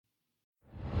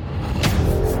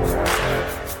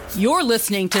You're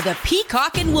listening to the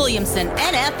Peacock and Williamson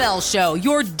NFL Show,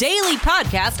 your daily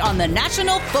podcast on the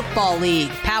National Football League,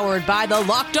 powered by the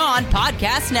Locked On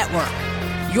Podcast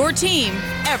Network. Your team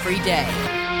every day.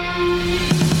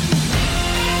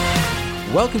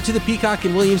 Welcome to the Peacock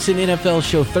and Williamson NFL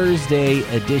Show Thursday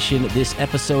edition. This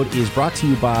episode is brought to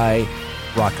you by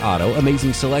Rock Auto.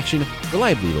 Amazing selection,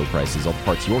 reliably low prices, all the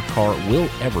parts your car will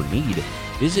ever need.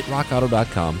 Visit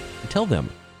rockauto.com and tell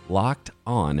them Locked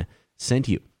On sent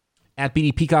you. At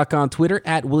BD Peacock on Twitter,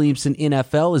 at Williamson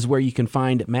NFL is where you can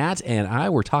find Matt and I.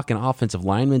 We're talking offensive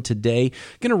linemen today.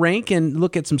 Going to rank and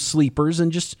look at some sleepers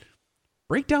and just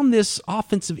break down this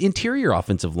interior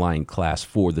offensive line class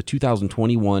for the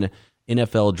 2021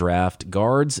 NFL Draft.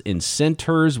 Guards and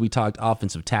centers. We talked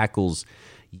offensive tackles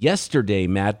yesterday,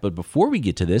 Matt, but before we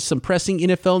get to this, some pressing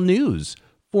NFL news.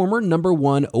 Former number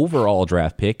 1 overall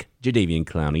draft pick, Jadeveon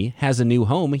Clowney, has a new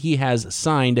home. He has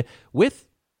signed with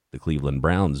the Cleveland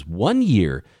Browns.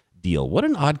 1-year deal. What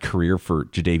an odd career for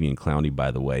Jadeveon Clowney, by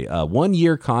the way.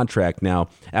 1-year contract now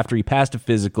after he passed a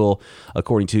physical,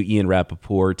 according to Ian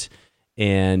Rappaport,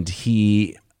 and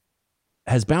he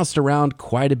has bounced around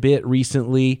quite a bit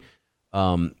recently.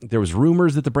 There was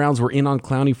rumors that the Browns were in on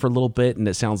Clowney for a little bit, and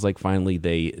it sounds like finally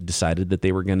they decided that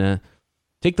they were going to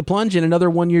take the plunge in another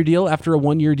 1-year deal after a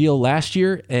 1-year deal last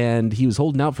year, and he was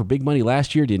holding out for big money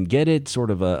last year, didn't get it,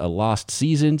 sort of a lost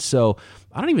season. So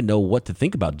I don't even know what to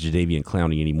think about Jadeveon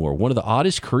Clowney anymore. One of the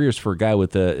oddest careers for a guy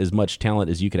with as much talent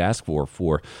as you could ask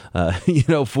for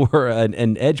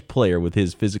an edge player with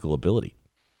his physical ability.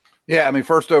 Yeah, I mean,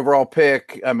 first overall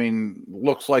pick,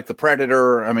 looks like the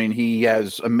Predator. He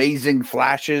has amazing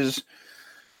flashes.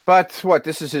 But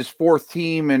this is his 4th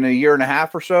team in a year and a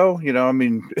half or so.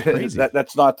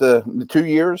 That's not the 2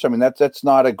 years. That's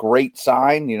not a great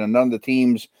sign. None of the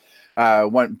teams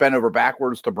bent over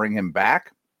backwards to bring him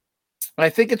back. And I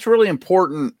think it's really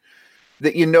important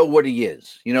that you know what he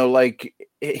is.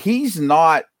 He's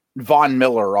not Von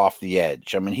Miller off the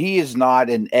edge. He is not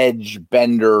an edge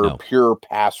bender, pure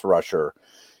pass rusher.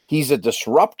 He's a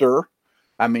disruptor.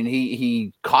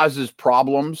 He causes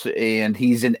problems, and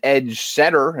he's an edge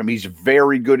setter. He's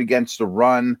very good against the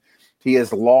run. He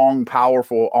has long,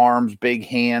 powerful arms, big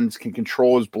hands, can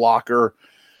control his blocker,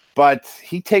 but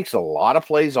he takes a lot of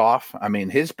plays off.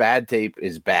 His bad tape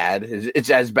is bad.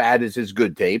 It's as bad as his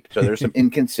good tape, so there's some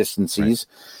inconsistencies.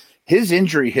 Right. His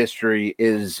injury history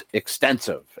is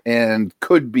extensive and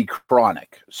could be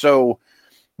chronic. So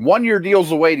 1-year deal's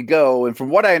the way to go. And from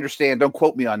what I understand, don't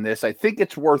quote me on this, I think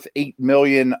it's worth $8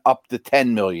 million up to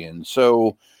 $10 million.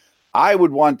 So I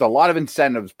would want a lot of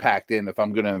incentives packed in if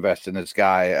I'm going to invest in this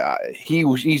guy.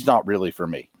 He's not really for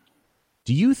me.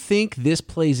 Do you think this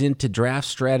plays into draft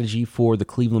strategy for the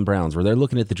Cleveland Browns, where they're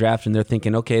looking at the draft and they're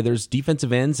thinking, okay, there's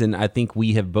defensive ends, and I think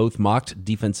we have both mocked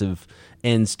defensive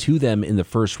ends to them in the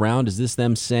first round. Is this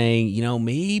them saying,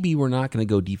 maybe we're not going to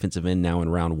go defensive end now in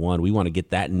round 1. We want to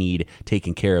get that need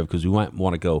taken care of because we might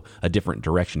want to go a different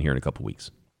direction here in a couple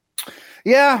weeks.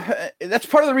 Yeah, that's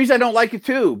part of the reason I don't like it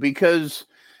too, because,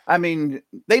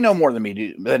 they know more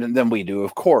than we do,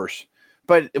 of course.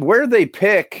 But where they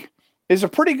pick is a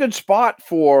pretty good spot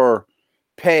for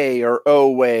Pay or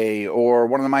Oweh or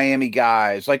one of the Miami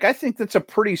guys. I think that's a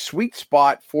pretty sweet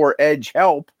spot for edge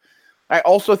help. I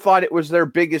also thought it was their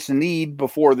biggest need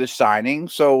before this signing.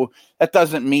 So that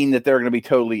doesn't mean that they're going to be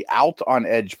totally out on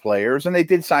edge players. And they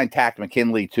did sign Takk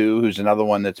McKinley too, who's another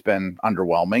one that's been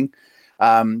underwhelming.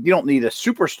 You don't need a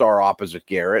superstar opposite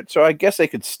Garrett. So I guess they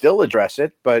could still address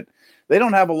it, but they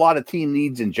don't have a lot of team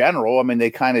needs in general.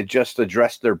 They kind of just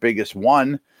addressed their biggest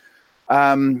one.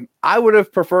 I would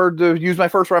have preferred to use my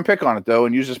first round pick on it though,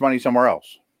 and use this money somewhere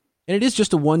else. And it is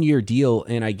just a 1-year deal.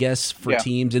 And I guess for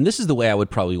teams, and this is the way I would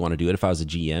probably want to do it if I was a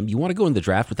GM, you want to go in the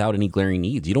draft without any glaring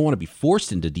needs. You don't want to be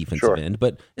forced into defensive end,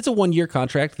 but it's a 1-year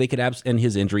contract. They could and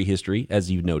his injury history, as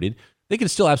you noted, they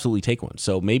could still absolutely take one.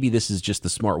 So maybe this is just the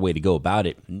smart way to go about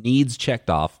it. Needs checked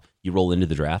off. You roll into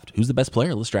the draft. Who's the best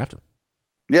player? Let's draft him.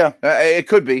 Yeah, it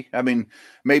could be.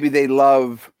 Maybe they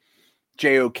love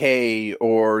JOK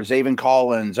or Zaven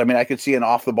Collins. I could see an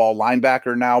off-the-ball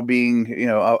linebacker now being,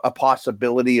 a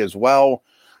possibility as well.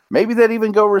 Maybe they'd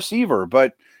even go receiver.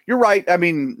 But you're right.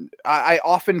 I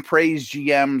often praise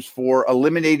GMs for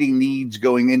eliminating needs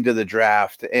going into the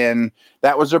draft, and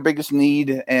that was their biggest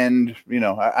need. And,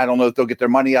 I don't know if they'll get their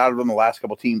money out of him. The last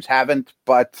couple teams haven't,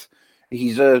 but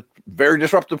he's a very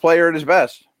disruptive player at his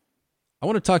best. I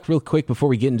want to talk real quick before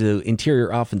we get into interior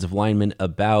offensive linemen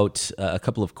about a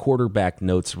couple of quarterback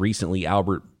notes recently.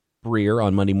 Albert Breer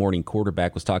on Monday Morning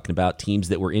Quarterback was talking about teams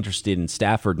that were interested in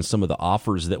Stafford and some of the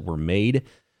offers that were made.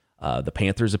 The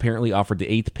Panthers apparently offered the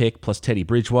 8th pick plus Teddy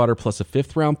Bridgewater plus a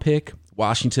 5th round pick,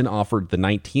 Washington offered the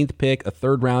 19th pick, a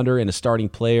third rounder, and a starting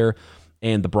player.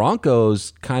 And the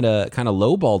Broncos kind of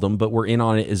lowballed them, but were in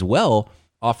on it as well,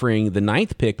 offering the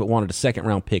 9th pick, but wanted a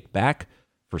second-round pick back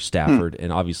for Stafford.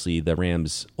 And obviously the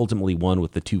Rams ultimately won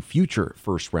with the 2 future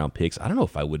first-round picks. I don't know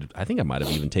if I would. I think I might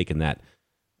have even taken that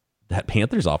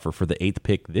Panthers offer for the 8th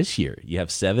pick this year. You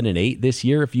have 7 and 8 this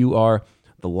year if you are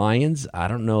the Lions. I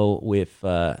don't know if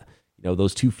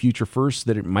those 2 future firsts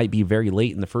that it might be very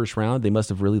late in the first round. They must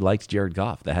have really liked Jared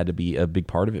Goff. That had to be a big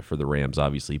part of it for the Rams,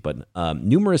 obviously. But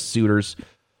numerous suitors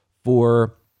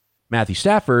for Matthew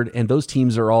Stafford, and those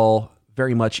teams are all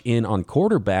very much in on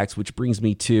quarterbacks, which brings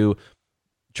me to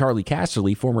Charlie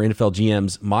Casserly, former NFL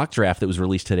GM's mock draft that was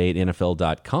released today at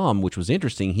NFL.com, which was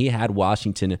interesting. He had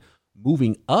Washington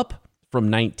moving up from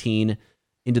 19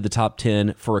 into the top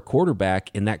 10 for a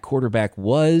quarterback, and that quarterback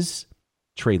was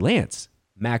Trey Lance.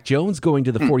 Mac Jones going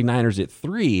to the 49ers at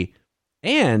 3,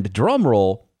 and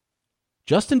drumroll,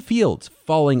 Justin Fields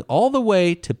falling all the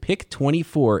way to pick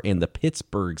 24 in the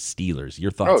Pittsburgh Steelers.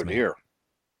 Your thoughts, man? Dear.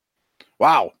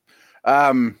 Wow.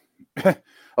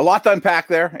 A lot to unpack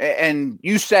there, and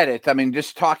you said it. I mean,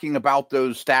 just talking about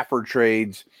those Stafford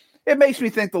trades, it makes me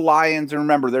think the Lions, and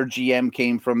remember, their GM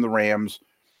came from the Rams.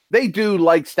 They do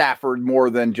like Stafford more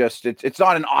than just it's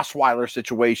not an Osweiler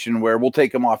situation where we'll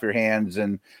take him off your hands,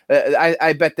 and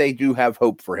I bet they do have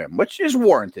hope for him, which is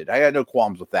warranted. I had no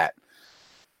qualms with that.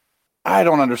 I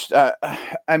don't understand.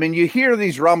 I mean, you hear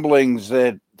these rumblings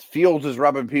that Fields is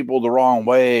rubbing people the wrong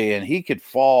way and he could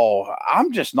fall.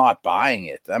 I'm just not buying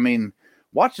it. I mean,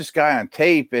 watch this guy on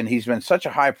tape, and he's been such a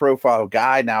high-profile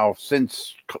guy now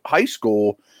since high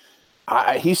school.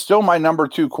 He's still my number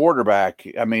 2 quarterback.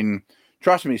 I mean,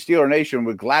 trust me, Steeler Nation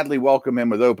would gladly welcome him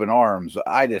with open arms.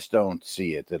 I just don't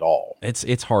see it at all.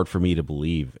 It's hard for me to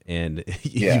believe. And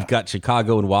you've got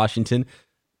Chicago and Washington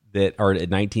that are at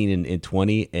 19 and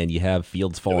 20, and you have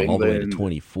Fields falling all the way to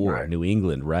 24. Right. New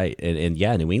England, right. And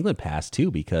New England passed too,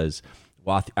 because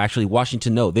actually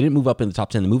Washington, no, they didn't move up in the top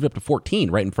 10. They moved up to 14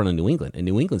 right in front of New England, and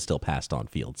New England still passed on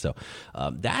Fields. So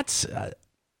that's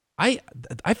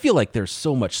I feel like there's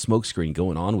so much smokescreen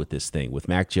going on with this thing with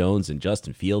Mac Jones and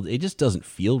Justin Fields. It just doesn't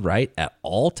feel right at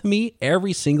all to me.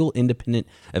 Every single independent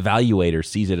evaluator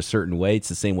sees it a certain way. It's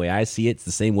the same way I see it. It's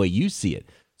the same way you see it.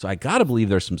 So I got to believe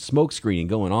there's some smokescreening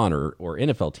going on, or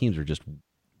NFL teams are just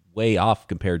way off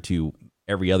compared to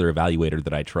every other evaluator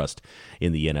that I trust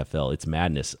in the NFL. It's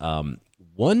madness.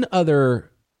 One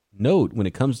other note when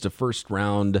it comes to first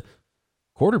round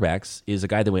quarterbacks is a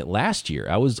guy that went last year.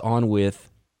 I was on with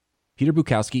Peter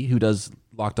Bukowski, who does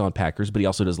Locked On Packers, but he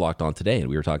also does Locked On Today. And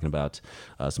we were talking about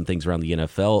some things around the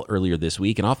NFL earlier this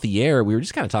week. And off the air, we were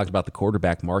just kind of talking about the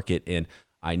quarterback market. And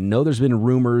I know there's been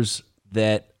rumors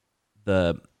that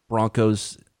the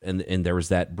Broncos, and there was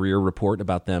that Breer report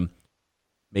about them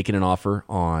making an offer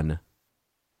on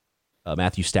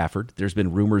Matthew Stafford. There's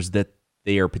been rumors that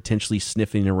they are potentially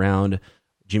sniffing around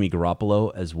Jimmy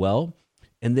Garoppolo as well.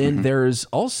 And then there's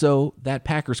also that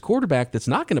Packers quarterback that's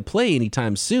not going to play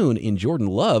anytime soon in Jordan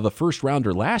Love, a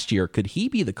first-rounder last year. Could he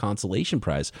be the consolation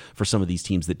prize for some of these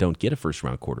teams that don't get a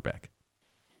first-round quarterback?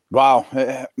 Wow.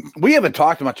 We haven't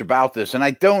talked much about this, and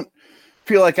I don't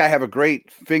feel like I have a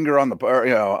great finger on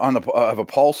the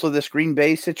pulse of this Green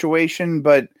Bay situation,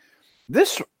 but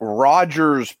this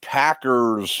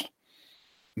Rodgers-Packers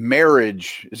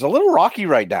marriage is a little rocky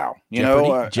right now.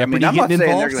 Jeopardy I'm not getting saying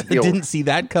involved. I didn't see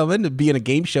that coming, being a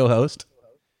game show host.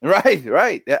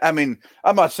 Right. I mean,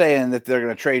 I'm not saying that they're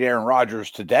going to trade Aaron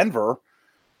Rodgers to Denver.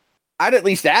 I'd at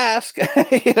least ask.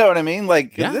 You know what I mean?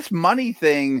 This money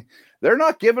thing, they're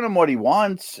not giving him what he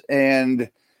wants,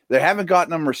 and they haven't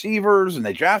gotten him receivers, and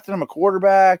they drafted him a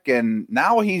quarterback, and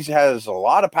now he has a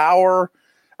lot of power.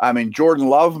 I mean, Jordan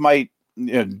Love might,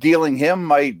 dealing him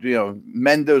might,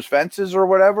 mend those fences or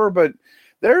whatever, but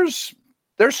there's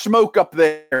smoke up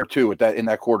there too in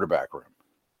that quarterback room.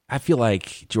 I feel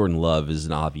like Jordan Love is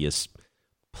an obvious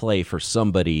play for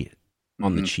somebody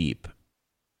on the cheap.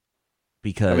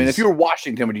 Because if you were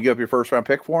Washington, would you give up your first round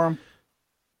pick for him?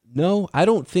 No, I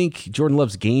don't think Jordan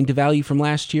Love's gained value from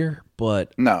last year,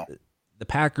 but no, the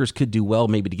Packers could do well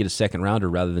maybe to get a second rounder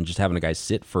rather than just having a guy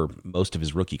sit for most of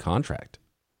his rookie contract.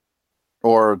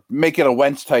 Or make it a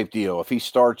Wentz type deal. If he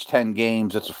starts 10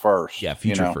 games, it's a first. Yeah,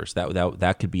 future first.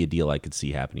 That could be a deal I could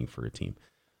see happening for a team.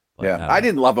 But, I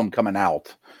didn't love him coming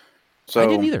out. So I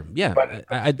didn't either. Yeah,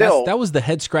 that was the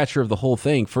head scratcher of the whole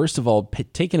thing. First of all,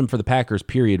 taking him for the Packers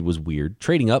period was weird.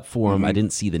 Trading up for him, I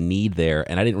didn't see the need there,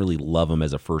 and I didn't really love him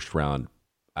as a first round.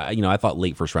 I thought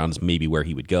late first round is maybe where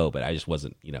he would go, but I just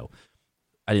wasn't.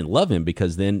 I didn't love him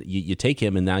because then you take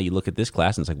him and now you look at this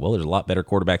class and it's like, well, there's a lot better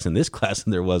quarterbacks in this class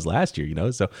than there was last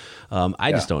year, So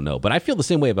I just don't know. But I feel the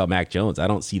same way about Mac Jones. I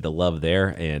don't see the love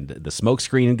there and the smoke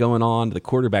screening going on, the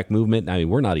quarterback movement. I mean,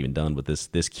 we're not even done with this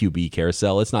QB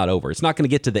carousel. It's not over. It's not going to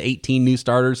get to the 18 new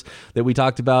starters that we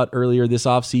talked about earlier this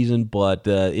offseason, but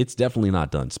it's definitely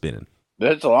not done spinning.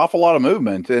 There's an awful lot of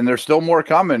movement, and there's still more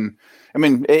coming. I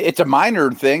mean, it's a minor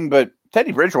thing, but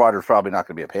Teddy Bridgewater's probably not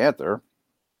going to be a Panther.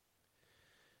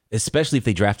 Especially if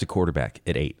they draft a quarterback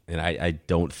at 8. And I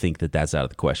don't think that's out of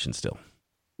the question still.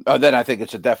 Oh, then I think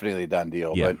it's a definitely done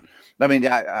deal. Yeah. But, I mean,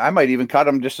 I might even cut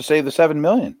him just to save the $7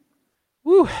 million.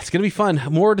 Woo, it's going to be fun.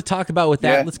 More to talk about with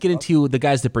that. Yeah. Let's get into the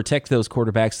guys that protect those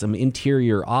quarterbacks, some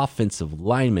interior offensive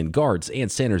linemen, guards,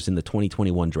 and centers in the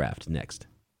 2021 draft next.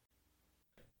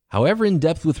 However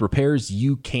in-depth with repairs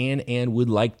you can and would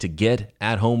like to get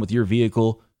at home with your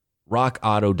vehicle,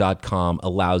 RockAuto.com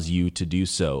allows you to do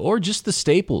so. Or just the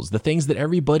staples, the things that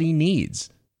everybody needs.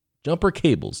 Jumper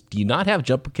cables. Do you not have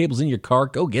jumper cables in your car?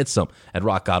 Go get some at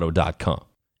RockAuto.com.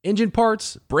 Engine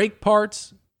parts, brake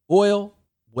parts, oil,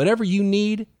 whatever you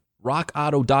need,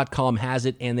 RockAuto.com has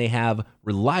it, and they have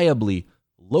reliably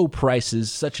low prices,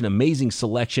 such an amazing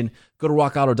selection. Go to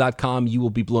RockAuto.com. You will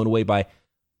be blown away by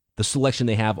the selection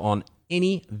they have on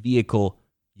any vehicle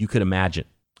you could imagine.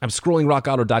 I'm scrolling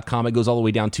rockauto.com. It goes all the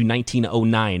way down to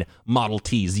 1909 Model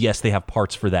Ts. Yes, they have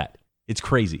parts for that. It's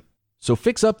crazy. So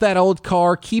fix up that old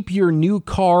car. Keep your new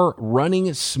car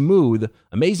running smooth.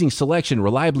 Amazing selection,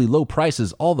 reliably low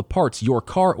prices, all the parts your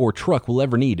car or truck will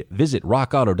ever need. Visit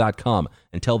rockauto.com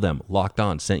and tell them Locked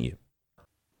On sent you.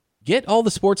 Get all the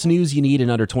sports news you need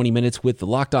in under 20 minutes with the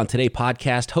Locked On Today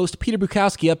podcast. Host Peter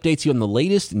Bukowski updates you on the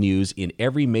latest news in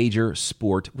every major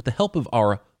sport with the help of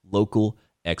our local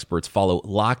experts. Follow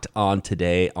Locked On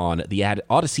Today on the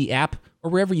Odyssey app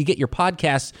or wherever you get your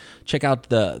podcasts. Check out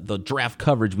the draft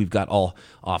coverage we've got all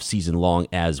off season long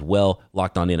as well.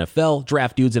 Locked On NFL,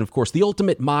 Draft Dudes, and of course the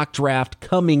Ultimate Mock Draft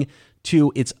coming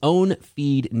to its own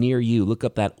feed near you. Look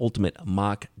up that Ultimate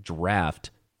Mock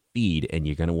Draft feed and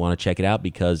you're going to want to check it out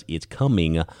because it's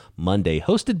coming Monday.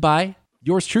 Hosted by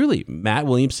yours truly, Matt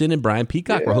Williamson and Brian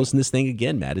Peacock. Yeah. We're hosting this thing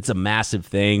again, Matt. It's a massive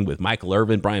thing with Michael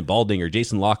Irvin, Brian Baldinger,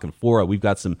 Jason Locke, and Flora. We've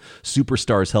got some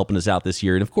superstars helping us out this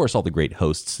year. And, of course, all the great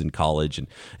hosts in college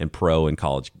and pro and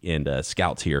college and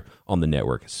scouts here on the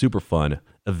network. Super fun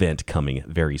event coming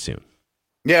very soon.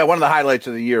 Yeah, one of the highlights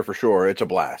of the year for sure. It's a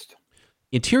blast.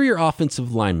 Interior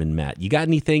offensive lineman, Matt. You got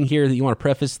anything here that you want to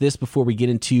preface this before we get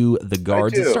into the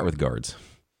guards? Let's start with guards.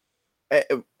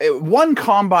 One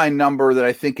combine number that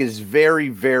I think is very,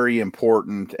 very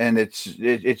important, and it's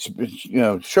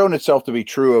shown itself to be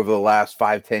true over the last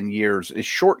 5-10 years, is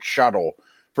short shuttle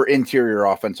for interior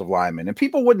offensive linemen. And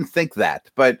people wouldn't think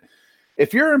that, but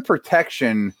if you're in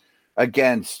protection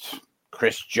against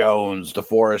Chris Jones,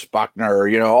 DeForest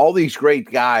Buckner, all these great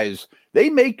guys, they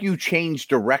make you change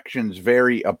directions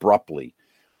very abruptly.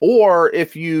 Or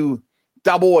if you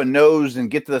double a nose and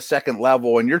get to the second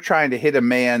level and you're trying to hit a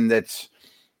man that's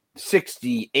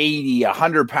 60, 80,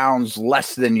 100 pounds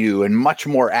less than you and much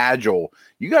more agile,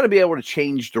 you got to be able to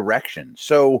change direction.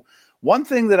 So one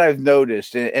thing that I've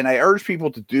noticed, and I urge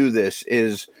people to do this,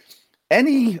 is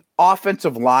any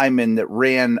offensive lineman that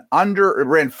ran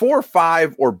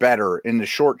 4.5 or better in the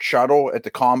short shuttle at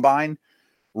the combine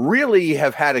really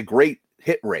have had a great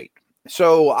hit rate.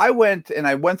 So I went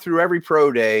through every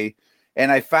pro day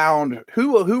and I found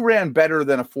who ran better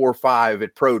than a 4.5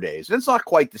 at pro days. And it's not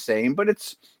quite the same, but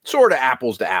it's sort of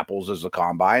apples to apples as the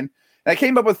combine. And I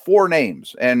came up with 4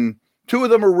 names, and 2 of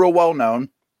them are real well known.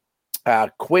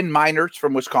 Quinn Meinerz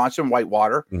from Wisconsin,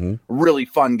 Whitewater, really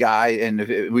fun guy,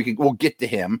 and we'll get to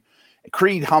him.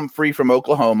 Creed Humphrey from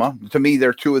Oklahoma. To me,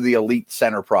 they're 2 of the elite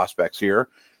center prospects here.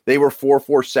 They were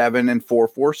 4.47 and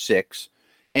 4.46.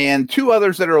 And 2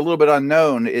 others that are a little bit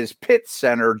unknown is Pitt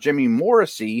center Jimmy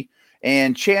Morrissey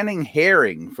and Chandon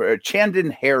Herring from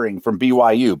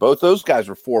BYU. Both those guys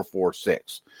were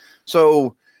 4.46.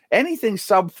 So anything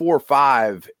sub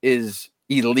 4.5 is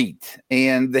elite,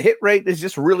 and the hit rate is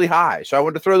just really high. So I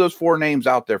wanted to throw those 4 names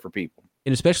out there for people.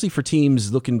 And especially for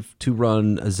teams looking to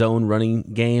run a zone running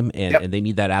game, and they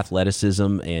need that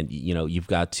athleticism, and you've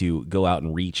got to go out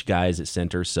and reach guys at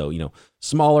center. So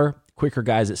smaller, quicker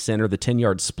guys at center. The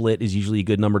 10-yard split is usually a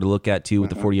good number to look at too,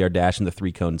 with the 40-yard dash and the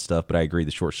 3-cone stuff. But I agree,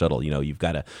 the short shuttle. You've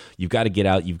got to get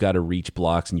out, you've got to reach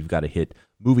blocks, and you've got to hit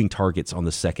moving targets on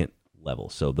the second level.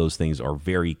 So those things are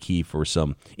very key for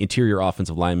some interior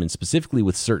offensive linemen, specifically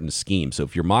with certain schemes. So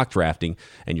if you're mock drafting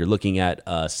and you're looking at,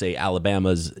 say,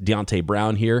 Alabama's Deontay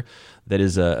Brown here, that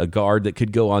is a guard that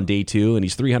could go on day 2, and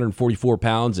he's 344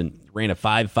 pounds and ran a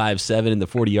 5.57 in the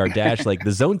 40-yard dash. Like,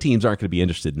 the zone teams aren't going to be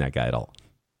interested in that guy at all.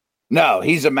 No,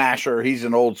 he's a masher. He's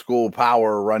an old school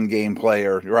power run game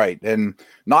player, right? And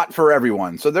not for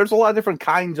everyone. So there's a lot of different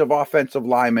kinds of offensive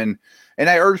linemen. And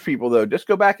I urge people, though, just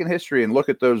go back in history and look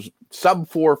at those sub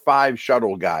 4.5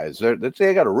 shuttle guys.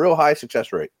 They got a real high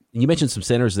success rate. You mentioned some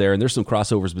centers there, and there's some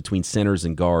crossovers between centers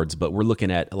and guards, but we're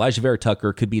looking at Elijah Vera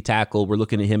Tucker, could be a tackle. We're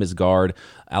looking at him as guard.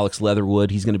 Alex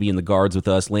Leatherwood, he's going to be in the guards with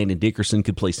us. Landon Dickerson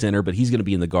could play center, but he's going to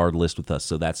be in the guard list with us.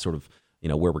 So that's sort of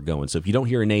where we're going. So if you don't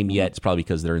hear a name yet, it's probably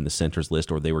because they're in the centers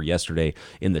list or they were yesterday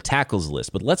in the tackles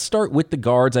list. But let's start with the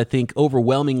guards. I think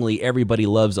overwhelmingly everybody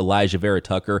loves Elijah Vera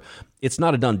Tucker. It's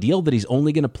not a done deal that he's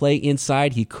only going to play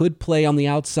inside. He could play on the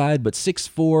outside, but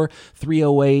 6'4",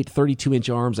 308, 32-inch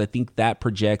arms, I think that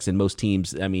projects in most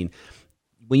teams. I mean,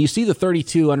 when you see the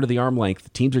 32 under the arm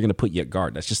length, teams are going to put you at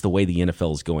guard. That's just the way the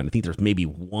NFL is going. I think there's maybe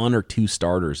 1 or 2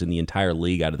 starters in the entire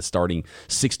league out of the starting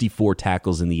 64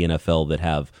 tackles in the NFL that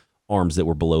have arms that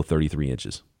were below 33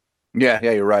 inches. Yeah,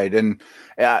 you're right. And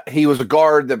he was a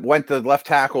guard that went to left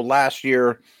tackle last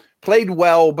year, played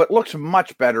well, but looks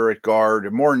much better at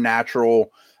guard, more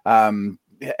natural. Had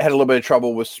a little bit of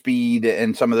trouble with speed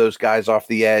and some of those guys off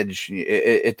the edge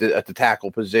at the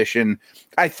tackle position.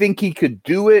 I think he could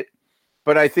do it,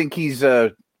 but I think he's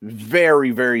a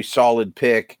very, very solid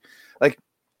pick. Like,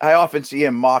 I often see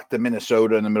him mocked to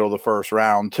Minnesota in the middle of the first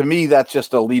round. To me, that's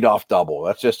just a leadoff double.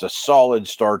 That's just a solid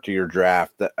start to your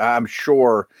draft. I'm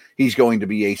sure he's going to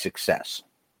be a success.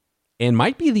 And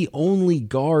might be the only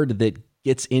guard that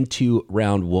gets into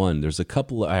round 1. There's a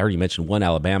couple, I already mentioned one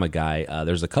Alabama guy.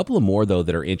 There's a couple of more, though,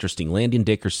 that are interesting. Landon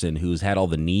Dickerson, who's had all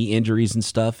the knee injuries and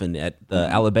stuff, and at the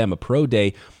Alabama Pro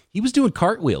Day, he was doing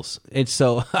cartwheels. And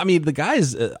so, I mean, the guy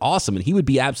is awesome, and he would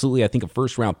be absolutely, I think, a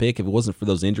first-round pick if it wasn't for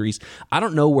those injuries. I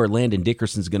don't know where Landon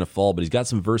Dickerson's going to fall, but he's got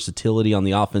some versatility on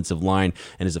the offensive line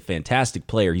and is a fantastic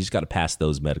player. He's got to pass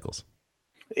those medicals.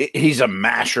 He's a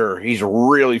masher. He's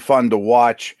really fun to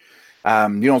watch.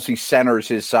 You don't see centers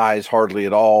his size hardly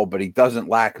at all, but he doesn't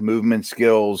lack movement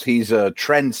skills. He's a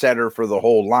trendsetter for the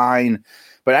whole line,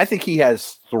 but I think he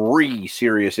has 3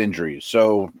 serious injuries,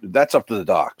 so that's up to the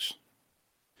docs.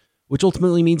 Which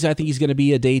ultimately means I think he's going to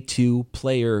be a day 2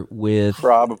 player with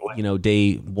probably,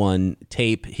 day 1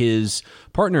 tape. His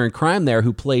partner in crime there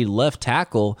who played left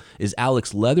tackle is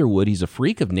Alex Leatherwood. He's a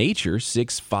freak of nature,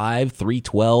 6'5",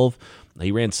 312.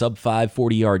 He ran sub-5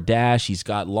 40-yard dash. He's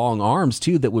got long arms,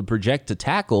 too, that would project to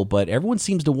tackle, but everyone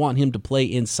seems to want him to play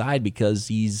inside because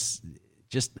he's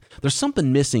just – there's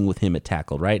something missing with him at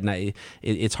tackle, right? And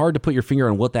it's hard to put your finger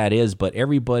on what that is, but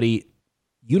everybody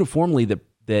uniformly that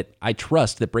I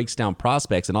trust that breaks down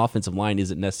prospects, and offensive line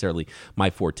isn't necessarily my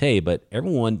forte, but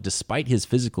everyone, despite his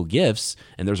physical gifts,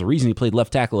 and there's a reason he played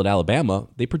left tackle at Alabama,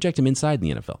 they project him inside in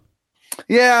the NFL.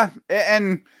 Yeah,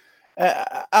 and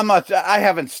I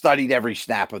haven't studied every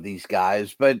snap of these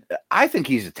guys, but I think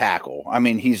he's a tackle. I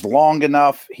mean, he's long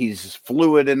enough, he's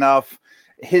fluid enough.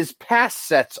 His pass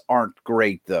sets aren't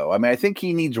great, though. I mean, I think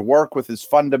he needs work with his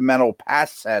fundamental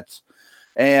pass sets.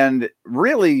 And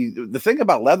really, the thing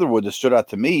about Leatherwood that stood out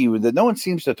to me that no one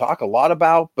seems to talk a lot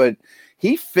about, but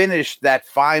he finished that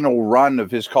final run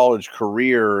of his college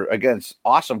career against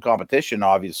awesome competition,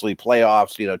 obviously,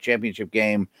 playoffs, championship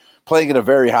game, playing at a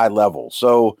very high level.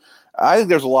 So I think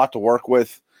there's a lot to work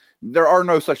with. There are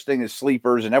no such thing as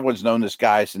sleepers, and everyone's known this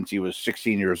guy since he was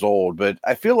 16 years old, but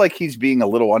I feel like he's being a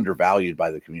little undervalued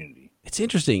by the community. It's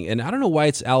interesting, and I don't know why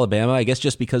it's Alabama. I guess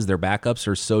just because their backups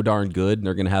are so darn good, and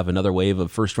they're going to have another wave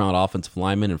of first-round offensive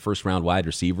linemen and first-round wide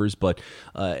receivers. But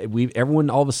everyone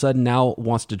all of a sudden now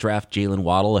wants to draft Jalen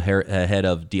Waddle ahead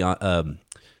of Devontae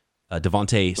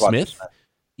Smith,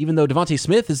 even though Devontae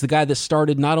Smith is the guy that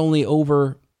started not only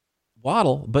over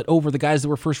Waddle, but over the guys that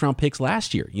were first-round picks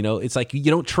last year. It's like you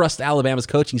don't trust Alabama's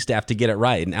coaching staff to get it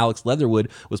right. And Alex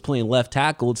Leatherwood was playing left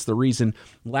tackle. It's the reason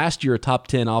last year a top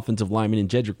 10 offensive lineman in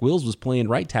Jedrick Wills was playing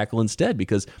right tackle instead,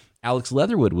 because Alex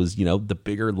Leatherwood was, the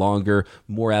bigger, longer,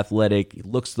 more athletic,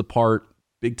 looks the part,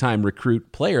 big-time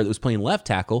recruit player that was playing left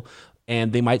tackle,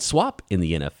 and they might swap in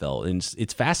the NFL. And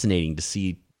it's fascinating to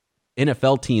see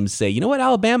NFL teams say, you know what,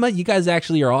 Alabama, you guys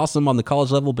actually are awesome on the college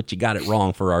level, but you got it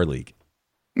wrong for our league.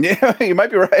 Yeah, you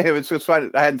might be right. It's fine.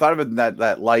 I hadn't thought of it in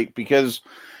that light, because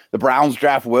the Browns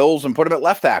draft Wills and put him at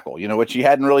left tackle, which he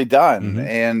hadn't really done. Mm-hmm.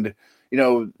 And,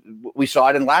 we saw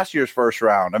it in last year's first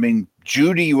round. I mean,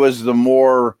 Judy was the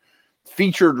more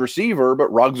featured receiver,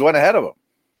 but Ruggs went ahead of him.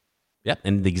 Yep,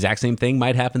 and the exact same thing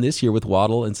might happen this year with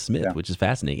Waddle and Smith, Yeah. which is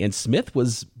fascinating. And Smith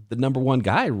was the number one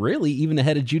guy, really, even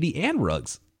ahead of Judy and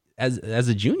Ruggs as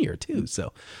a junior, too.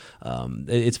 So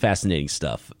it's fascinating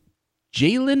stuff.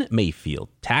 Jalen Mayfield,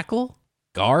 tackle,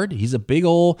 guard. He's a big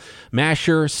old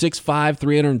masher, 6'5",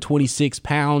 326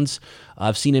 pounds.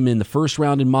 I've seen him in the first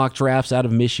round in mock drafts out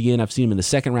of Michigan. I've seen him in the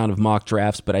second round of mock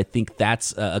drafts, but I think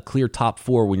that's a clear top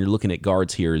four when you're looking at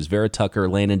guards here is Vera Tucker,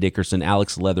 Landon Dickerson,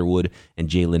 Alex Leatherwood, and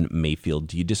Jalen Mayfield.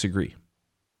 Do you disagree?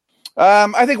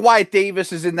 I think Wyatt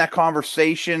Davis is in that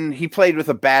conversation. He played with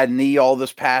a bad knee all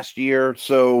this past year,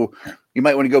 so you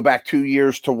might want to go back 2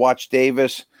 years to watch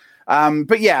Davis.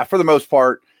 But yeah, for the most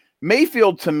part,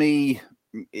 Mayfield to me,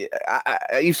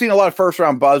 you've seen a lot of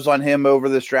first-round buzz on him over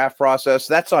this draft process.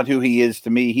 That's not who he is to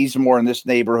me. He's more in this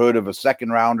neighborhood of a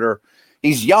second-rounder.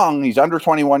 He's young. He's under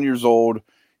 21 years old.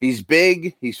 He's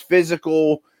big. He's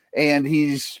physical. And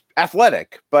he's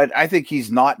athletic. But I think he's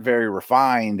not very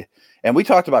refined. And we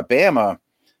talked about Bama.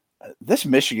 This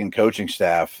Michigan coaching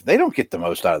staff, they don't get the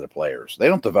most out of the players. They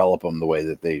don't develop them the way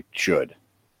that they should.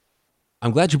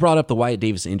 I'm glad you brought up the Wyatt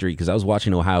Davis injury because I was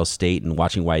watching Ohio State and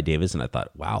watching Wyatt Davis, and I thought,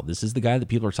 wow, this is the guy that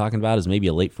people are talking about as maybe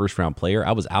a late first-round player.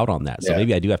 I was out on that, so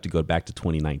maybe I do have to go back to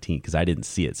 2019 because I didn't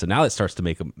see it. So now it starts to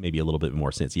make maybe a little bit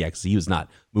more sense. Yeah, because he was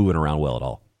not moving around well at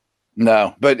all.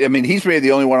 No, but, I mean, he's maybe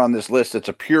the only one on this list that's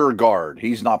a pure guard.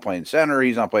 He's not playing center.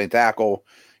 He's not playing tackle.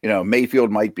 You know,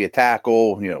 Mayfield might be a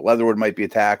tackle. You know, Leatherwood might be a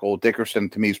tackle. Dickerson,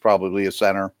 to me, is probably a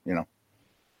center, you know.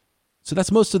 So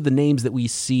that's most of the names that we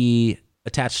see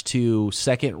attached to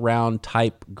second-round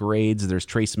type grades. There's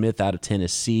Trey Smith out of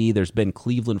Tennessee. There's Ben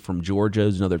Cleveland from Georgia,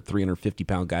 who's another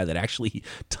 350-pound guy that actually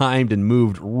timed and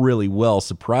moved really well,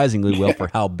 surprisingly well for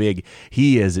how big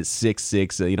he is at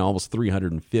 6'6", almost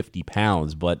 350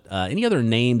 pounds. But any other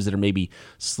names that are maybe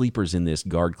sleepers in this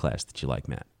guard class that you like,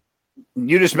 Matt?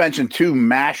 You just mentioned two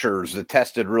mashers that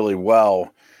tested really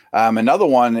well. Another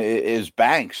one is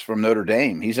Banks from Notre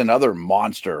Dame. He's another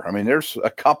monster. I mean, there's a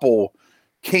couple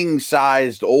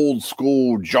king-sized,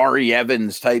 old-school Jari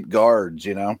Evans type guards,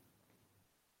 you know?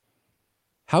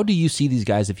 How do you see these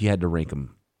guys if you had to rank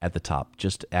them at the top,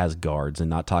 just as guards,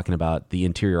 and not talking about the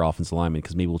interior offensive linemen,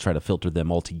 because maybe we'll try to filter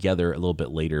them all together a little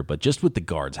bit later, but just with the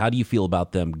guards, how do you feel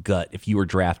about them gut if you were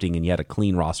drafting and you had a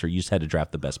clean roster, you just had to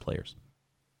draft the best players?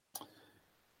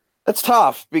 That's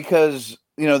tough because,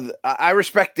 you know, I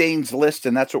respect Dane's list,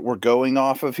 and that's what we're going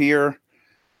off of here.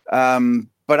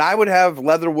 But I would have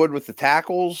Leatherwood with the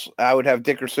tackles. I would have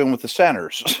Dickerson with the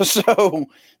centers. So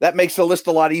that makes the list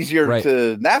a lot easier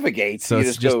to navigate. So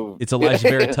it's Elijah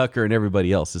Vera Tucker and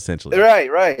everybody else, essentially.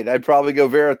 Right. I'd probably go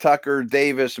Vera Tucker,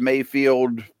 Davis,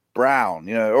 Mayfield, Brown,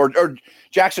 you know, or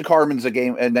Jackson Carman's a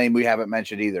name we haven't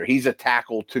mentioned either. He's a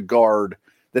tackle to guard.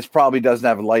 This probably doesn't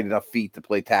have light enough feet to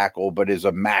play tackle, but is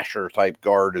a masher type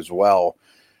guard as well.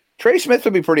 Trey Smith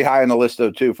would be pretty high on the list,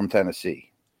 though, too, from Tennessee.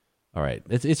 All right.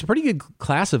 It's a pretty good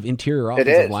class of interior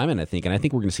offensive linemen, I think. And I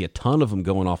think we're going to see a ton of them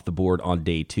going off the board on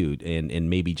day two, and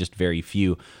maybe just very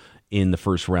few in the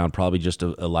first round, probably just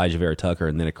Elijah Vera Tucker,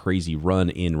 and then a crazy run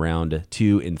in round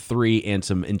 2 and 3, and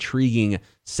some intriguing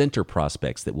center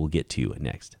prospects that we'll get to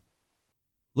next.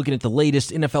 Looking at the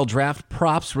latest NFL draft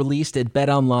props released at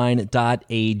betonline.ag.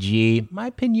 My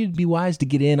opinion, it'd be wise to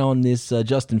get in on this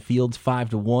Justin Fields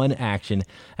 5-1 action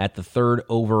at the 3rd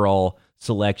overall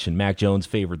selection. Mac Jones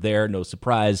favored there, no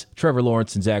surprise. Trevor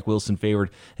Lawrence and Zach Wilson favored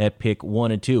at pick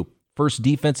 1 and 2. First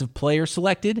defensive player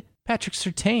selected, Patrick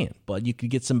Surtain, but you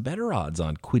could get some better odds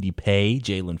on Kwity Paye,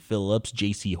 Jalen Phillips,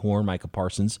 J.C. Horn, Micah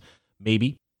Parsons.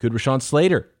 Maybe could Rashawn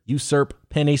Slater usurp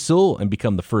Penei Sewell and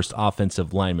become the first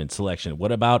offensive lineman selection?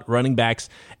 What about running backs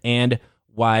and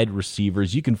wide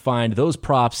receivers? You can find those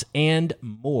props and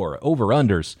more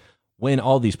over-unders when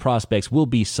all these prospects will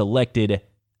be selected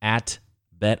at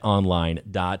betonline.ag.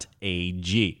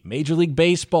 Major League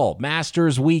Baseball,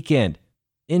 Masters Weekend,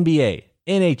 NBA,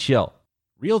 NHL,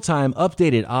 real-time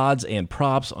updated odds and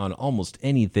props on almost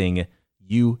anything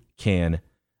you can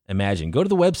imagine. Go to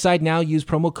the website now, use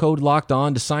promo code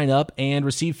LOCKEDON to sign up and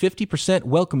receive 50%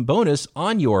 welcome bonus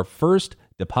on your first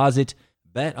deposit.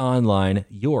 BetOnline,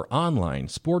 your online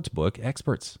sportsbook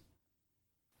experts.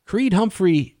 Creed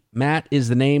Humphrey, Matt, is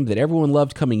the name that everyone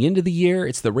loved coming into the year.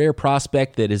 It's the rare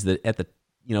prospect that is at the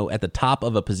top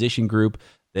of a position group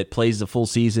that plays the full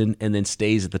season and then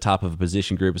stays at the top of a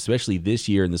position group, especially this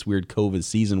year in this weird COVID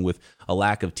season with a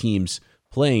lack of teams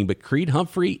playing. But Creed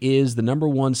Humphrey is the number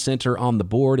 1 center on the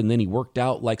board, and then he worked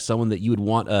out like someone that you would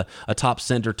want a top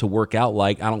center to work out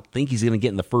like. I don't think he's going to get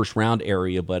in the first round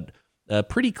area, but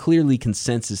pretty clearly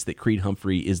consensus that Creed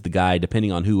Humphrey is the guy,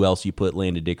 depending on who else you put,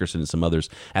 Landon Dickerson and some others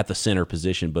at the center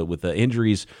position. But with the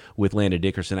injuries with Landon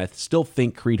Dickerson, I still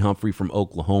think Creed Humphrey from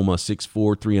Oklahoma,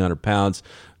 6'4", 300 pounds,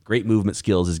 great movement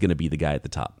skills, is going to be the guy at the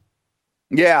top.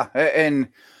 Yeah, and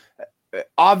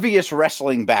obvious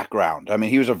wrestling background. I mean,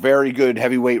 he was a very good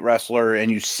heavyweight wrestler,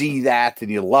 and you see that, and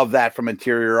you love that from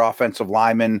interior offensive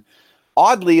linemen.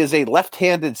 Oddly, is a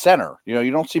left-handed center. You know,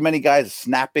 you don't see many guys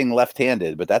snapping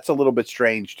left-handed, but that's a little bit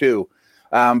strange too.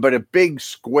 But a big,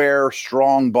 square,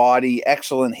 strong body,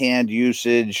 excellent hand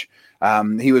usage.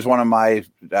 He was one of my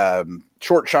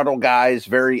short shuttle guys,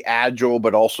 very agile,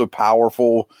 but also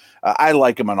powerful. I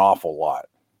like him an awful lot.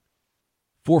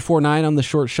 4.49 on the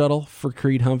short shuttle for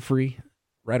Creed Humphrey.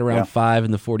 Right around 5 in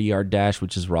the 40-yard dash,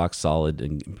 which is rock solid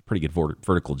and pretty good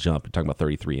vertical jump. We're talking about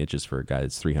 33 inches for a guy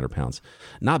that's 300 pounds.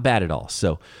 Not bad at all.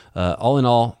 So all in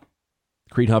all,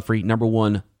 Creed Humphrey, number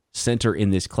one center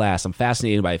in this class. I'm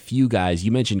fascinated by a few guys.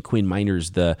 You mentioned Quinn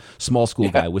Miners, the small school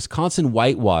guy. Wisconsin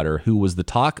Whitewater, who was the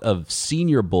talk of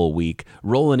Senior Bowl week,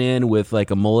 rolling in with like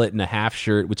a mullet and a half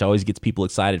shirt, which always gets people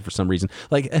excited for some reason.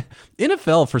 Like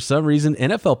NFL, for some reason,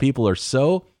 NFL people are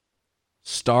so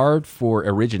starved for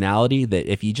originality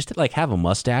that if you just like have a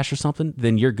mustache or something,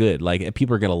 then you're good. Like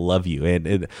people are gonna love you.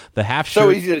 And the half shirt,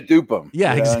 so easy to dupe them.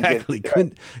 Yeah, exactly.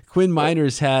 Quinn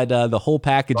Miners had the whole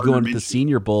package going to the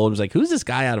Senior Bowl. It was like, who's this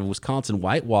guy out of Wisconsin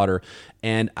Whitewater?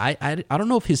 And I don't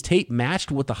know if his tape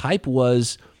matched what the hype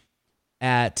was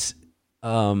at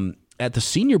the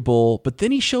Senior Bowl, but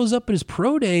then he shows up at his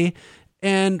pro day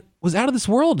and was out of this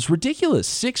world. It's ridiculous.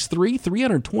 6'3",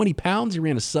 320 pounds. He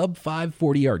ran a sub-5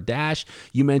 40-yard dash.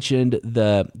 You mentioned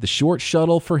the short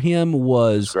shuttle for him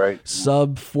was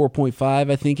sub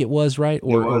 4.5, I think it was, right?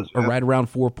 Or right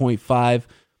around 4.5.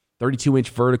 32-inch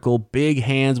vertical, big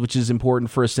hands, which is important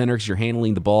for a center because you're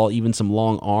handling the ball, even some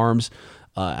long arms.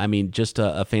 I mean, just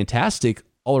a fantastic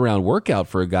all-around workout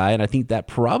for a guy, and I think that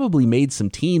probably made some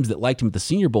teams that liked him at the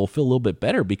Senior Bowl feel a little bit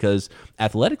better because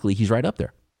athletically, he's right up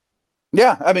there.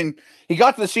 Yeah, I mean, he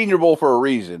got to the Senior Bowl for a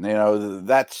reason. You know,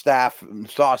 that staff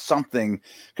saw something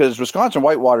because Wisconsin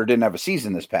Whitewater didn't have a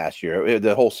season this past year.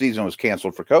 The whole season was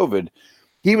canceled for COVID.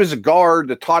 He was a guard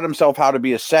that taught himself how to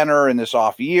be a center in this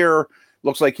off year.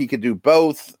 Looks like he could do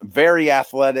both. Very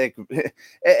athletic,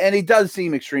 and he does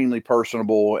seem extremely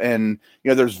personable. And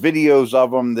you know, there's videos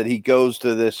of him that he goes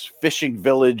to this fishing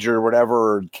village or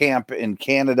whatever camp in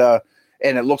Canada.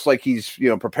 And it looks like he's, you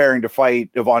know, preparing to fight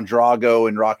Ivan Drago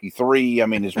in Rocky III. I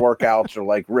mean, his workouts are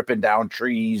like ripping down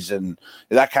trees and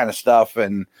that kind of stuff.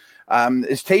 And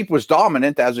his tape was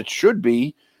dominant, as it should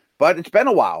be, but it's been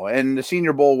a while. And the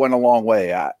Senior Bowl went a long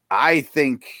way. I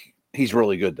think he's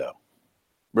really good, though.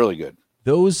 Really good.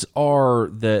 Those are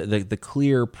the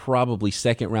clear, probably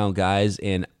second-round guys.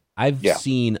 And I've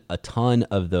seen a ton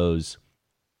of those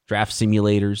draft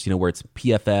simulators, you know, where it's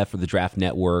PFF or the Draft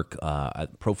Network.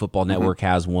 Pro Football Network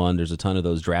has one. There's a ton of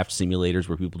those draft simulators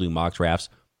where people do mock drafts.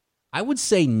 I would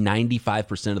say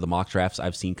 95% of the mock drafts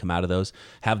I've seen come out of those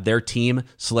have their team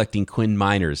selecting Quinn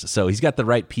Miners. So he's got the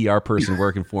right PR person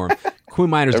working for him. Quinn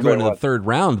Miners going to the third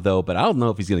round, though, but I don't know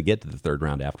if he's going to get to the third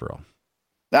round after all.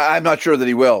 I'm not sure that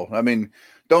he will. I mean,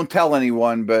 don't tell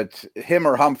anyone, but him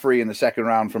or Humphrey in the second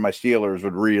round for my Steelers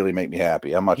would really make me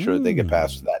happy. I'm not sure that they get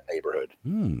past that neighborhood.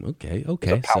 Okay.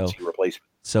 Replacement.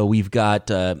 So we've got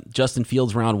Justin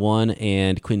Fields round 1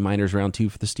 and Quinn Miners round 2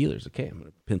 for the Steelers. Okay, I'm going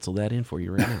to pencil that in for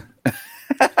you right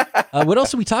now. What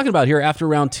else are we talking about here after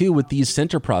round 2 with these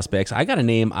center prospects? I got a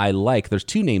name I like. There's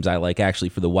 2 names I like actually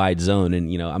for the wide zone,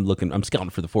 and you know I'm scouting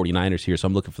for the 49ers here, so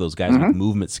I'm looking for those guys with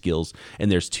movement skills.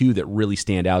 And there's 2 that really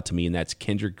stand out to me, and that's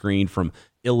Kendrick Green from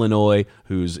Illinois,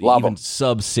 who's even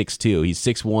sub 6'2". He's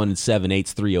 6'1" and 7/8",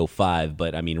 305,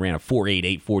 but I mean ran a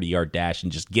 4.88 40-yard dash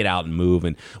and just get out and move.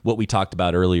 And what we talked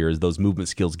about earlier is those movement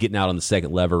skills, getting out on the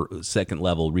second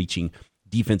level, reaching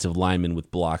defensive linemen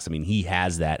with blocks. I mean, he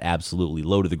has that absolutely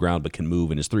low to the ground, but can move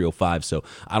and is 305. So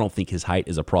I don't think his height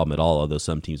is a problem at all. Although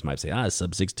some teams might say,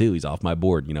 sub 6'2", he's off my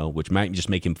board, you know, which might just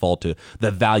make him fall to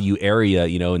the value area,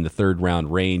 you know, in the third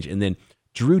round range. And then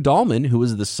Drew Dahlman, who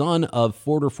is the son of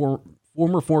former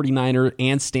 49er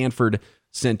and Stanford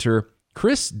center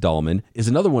Chris Dahlman, is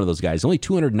another one of those guys. Only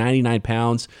 299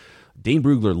 pounds. Dane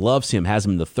Brugler loves him, has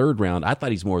him in the third round. I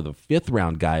thought he's more of the fifth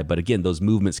round guy, but again, those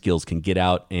movement skills can get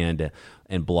out and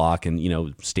block, and you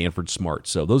know, Stanford's smart.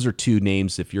 So those are 2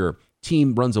 names. If your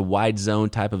team runs a wide zone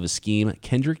type of a scheme,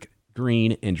 Kendrick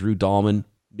Green and Drew Dahlman,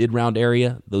 mid-round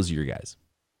area, those are your guys.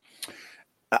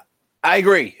 I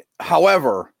agree.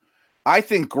 However, I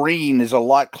think Green is a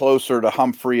lot closer to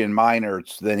Humphrey and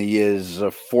Miners than he is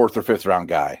a 4th or 5th round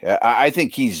guy. I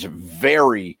think he's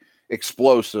very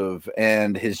explosive,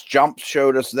 and his jump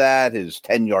showed us that, his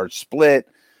 10-yard split.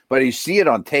 But you see it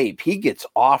on tape. He gets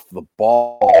off the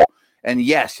ball. And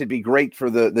yes, it'd be great for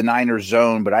the Niners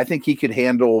zone, but I think he could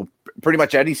handle pretty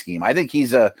much any scheme. I think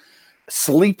he's a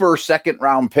sleeper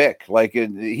second-round pick. Like,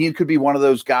 he could be one of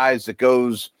those guys that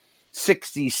goes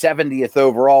 60, 70th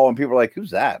overall, and people are like, who's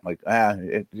that? Like,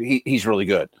 he's really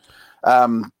good.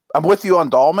 I'm with you on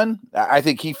Dahlman. I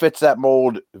think he fits that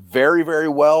mold very, very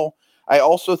well. I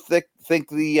also think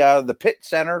the Pitt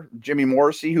center, Jimmy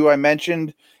Morrissey, who I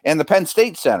mentioned, and the Penn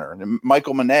State center,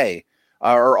 Michael Manet,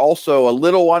 are also a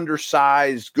little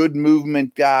undersized, good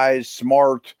movement guys,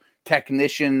 smart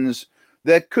technicians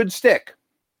that could stick.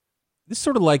 This is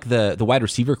sort of like the wide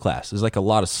receiver class. There's like a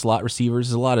lot of slot receivers.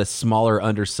 There's a lot of smaller,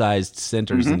 undersized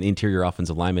centers and interior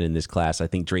offensive linemen in this class. I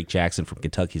think Drake Jackson from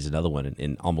Kentucky is another one,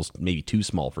 and almost maybe too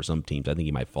small for some teams. I think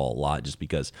he might fall a lot just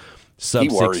because sub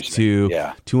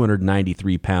 6'2",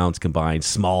 293 pounds combined,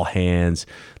 small hands.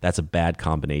 That's a bad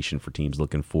combination for teams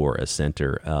looking for a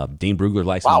center. Dane Brugler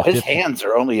likes his hands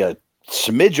are only a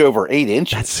smidge over 8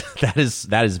 inches. That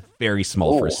is very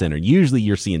small for a center. Usually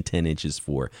you're seeing 10 inches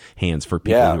for hands for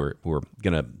people who are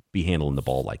going to be handling the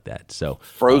ball like that. So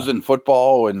frozen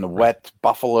football in the wet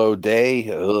Buffalo day,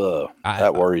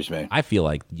 that worries me. I feel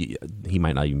like he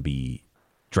might not even be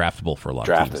draftable for a lot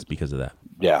of teams because of that.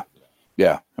 Yeah.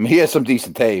 I mean, he has some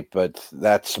decent tape, but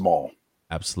that's small.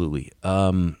 Absolutely.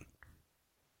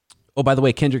 Oh, by the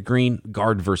way, Kendrick Green,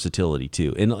 guard versatility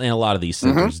too. And a lot of these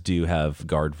centers do have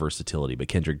guard versatility, but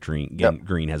Kendrick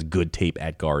Green has good tape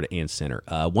at guard and center.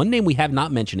 One name we have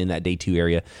not mentioned in that day 2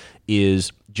 area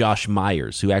is Josh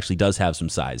Myers, who actually does have some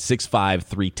size, 6'5",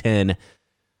 310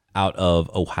 out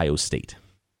of Ohio State.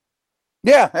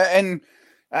 Yeah, and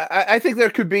I think there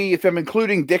could be, if I'm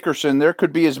including Dickerson, there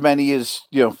could be as many as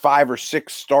 5 or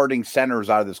 6 starting centers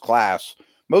out of this class.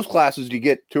 Most classes you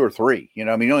get 2 or 3.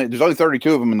 There's only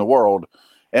 32 of them in the world,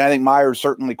 and I think Myers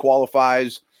certainly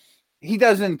qualifies. He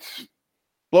doesn't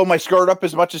blow my skirt up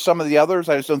as much as some of the others.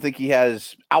 I just don't think he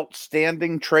has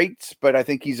outstanding traits, but I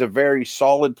think he's a very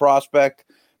solid prospect.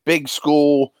 Big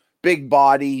school, big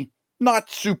body, not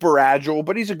super agile,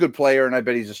 but he's a good player, and I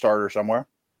bet he's a starter somewhere.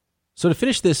 So to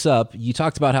finish this up, you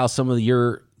talked about how some of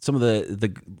the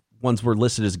ones were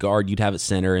listed as guard, you'd have at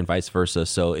center and vice versa.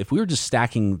 So if we were just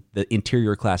stacking the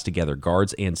interior class together,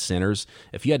 guards and centers,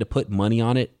 if you had to put money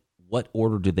on it, what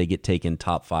order did they get taken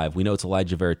top 5? We know it's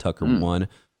Elijah Vera Tucker 1.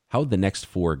 How would the next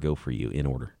 4 go for you in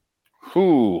order?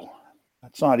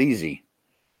 That's not easy.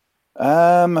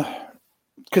 Because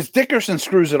Dickerson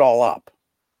screws it all up.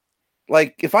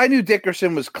 Like, if I knew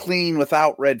Dickerson was clean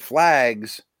without red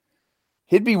flags,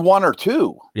 he'd be 1 or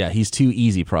 2. Yeah, he's too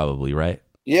easy probably, right?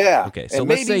 Yeah. Okay. So and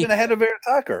let's maybe say, even ahead of Vera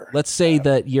Tucker. Let's say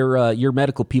that your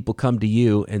medical people come to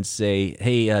you and say,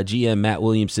 "Hey, GM Matt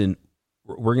Williamson,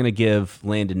 we're going to give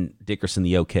Landon Dickerson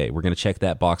the okay. We're going to check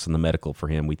that box on the medical for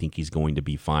him. We think he's going to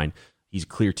be fine. He's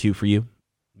clear 2 for you,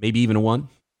 maybe even a 1."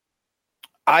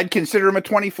 I'd consider him a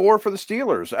 24 for the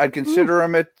Steelers. I'd consider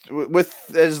him as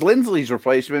Lindsley's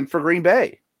replacement for Green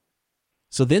Bay.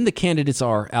 So then the candidates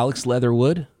are Alex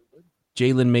Leatherwood,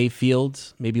 Jalen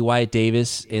Mayfield, maybe Wyatt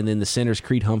Davis, and then the centers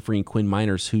Creed Humphrey and Quinn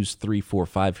Miners. Who's 3, 4,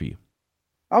 5 for you?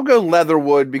 I'll go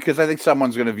Leatherwood because I think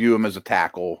someone's going to view him as a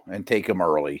tackle and take him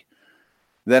early.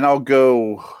 Then I'll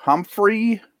go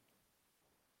Humphrey,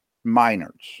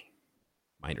 Miners.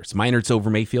 Miners over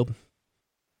Mayfield?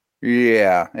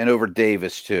 Yeah, and over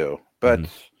Davis too. But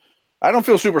I don't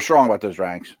feel super strong about those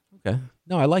ranks. Okay.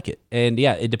 No, I like it. And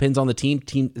yeah, it depends on the team.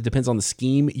 It depends on the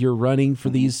scheme you're running for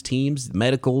these teams,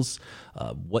 medicals,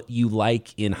 what you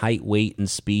like in height, weight, and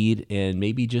speed, and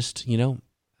maybe just,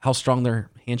 how strong their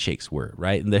handshakes were,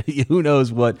 right? And who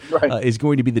knows what is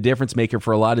going to be the difference maker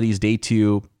for a lot of these day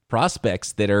 2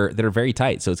 prospects that are very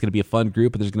tight. So it's going to be a fun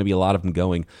group, but there's going to be a lot of them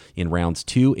going in rounds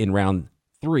 2 and round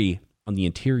 3 on the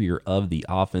interior of the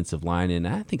offensive line. And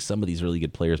I think some of these really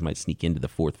good players might sneak into the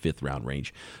 4th, 5th round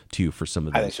range too for some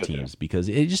of those teams because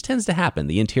it just tends to happen.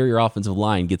 The interior offensive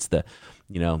line gets the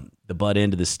butt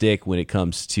end of the stick when it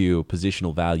comes to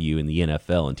positional value in the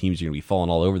NFL, and teams are going to be falling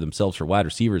all over themselves for wide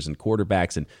receivers and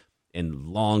quarterbacks and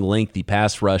long, lengthy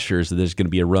pass rushers. So there's going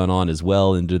to be a run on as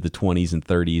well into the 20s and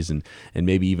 30s and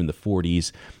maybe even the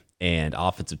 40s and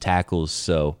offensive tackles.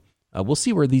 So we'll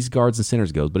see where these guards and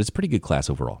centers go, but it's a pretty good class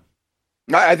overall.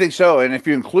 I think so. And if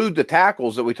you include the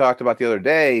tackles that we talked about the other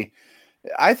day,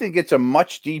 I think it's a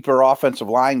much deeper offensive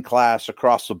line class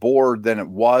across the board than it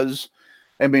was.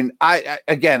 I mean,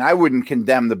 I wouldn't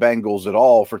condemn the Bengals at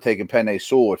all for taking Penei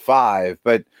Sewell at 5,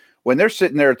 but when they're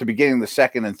sitting there at the beginning of the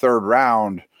 2nd and 3rd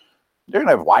round, they're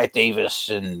going to have Wyatt Davis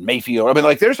and Mayfield. I mean,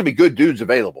 there's going to be good dudes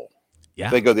available. Yeah.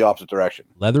 They go the opposite direction.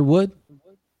 Leatherwood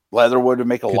Leatherwood would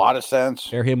make a lot of sense.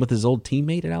 pair him with his old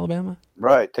teammate at Alabama.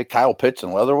 Right. Take Kyle Pitts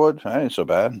and Leatherwood. That ain't so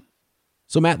bad.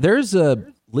 So, Matt, there's a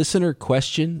listener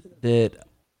question that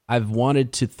I've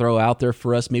wanted to throw out there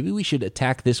for us. Maybe we should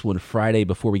attack this one Friday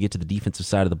before we get to the defensive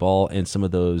side of the ball and some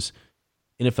of those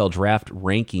NFL draft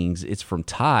rankings. It's from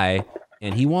Ty,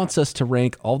 and he wants us to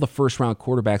rank all the first-round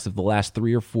quarterbacks of the last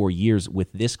 3 or 4 years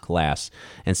with this class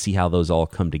and see how those all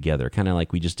come together, kind of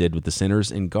like we just did with the centers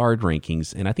and guard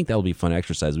rankings. And I think that will be a fun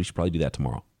exercise. We should probably do that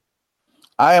tomorrow.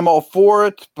 I am all for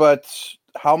it, but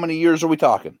how many years are we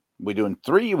talking? We doing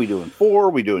 3? We doing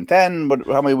 4? We doing 10? But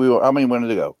how many wanted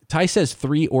to go? Ty says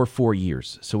 3 or 4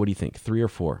 years. So what do you think? 3 or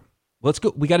 4? Let's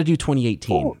go. We got to do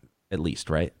 2018 at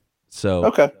least, right? So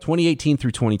okay. 2018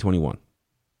 through 2021.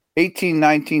 18,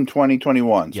 19, 20,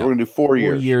 21. So we're going to do 4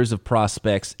 years. 4 years of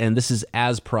prospects, and this is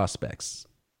as prospects.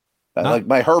 Like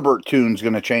my Herbert tune's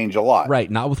going to change a lot. Right,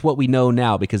 not with what we know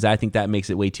now, because I think that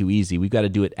makes it way too easy. We've got to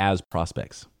do it as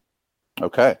prospects.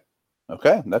 Okay,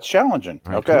 that's challenging.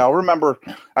 Right, okay, cool. I'll remember.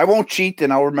 I won't cheat,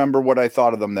 and I'll remember what I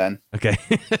thought of them then. Okay.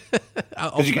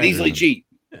 Because you can easily cheat.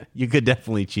 You could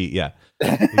definitely cheat, yeah.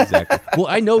 Exactly. Well,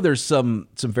 I know there's some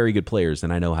very good players,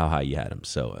 and I know how high you had them,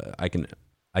 so I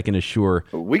can assure.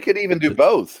 We could even do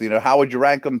both. How would you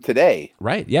rank them today?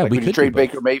 Right, yeah. Like we could trade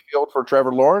Baker Mayfield for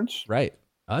Trevor Lawrence? Right.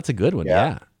 Oh, that's a good one,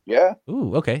 Yeah.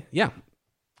 Ooh, okay, yeah.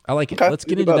 I like it. Okay, Let's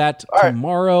get into that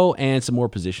tomorrow and some more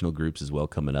positional groups as well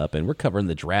coming up. And we're covering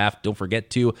the draft. Don't forget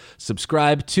to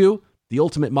subscribe to the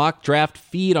Ultimate Mock Draft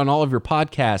feed on all of your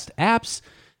podcast apps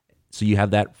so you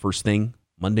have that first thing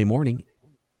Monday morning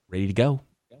ready to go.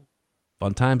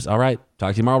 Fun times. All right.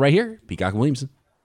 Talk to you tomorrow right here. Peacock and Williamson.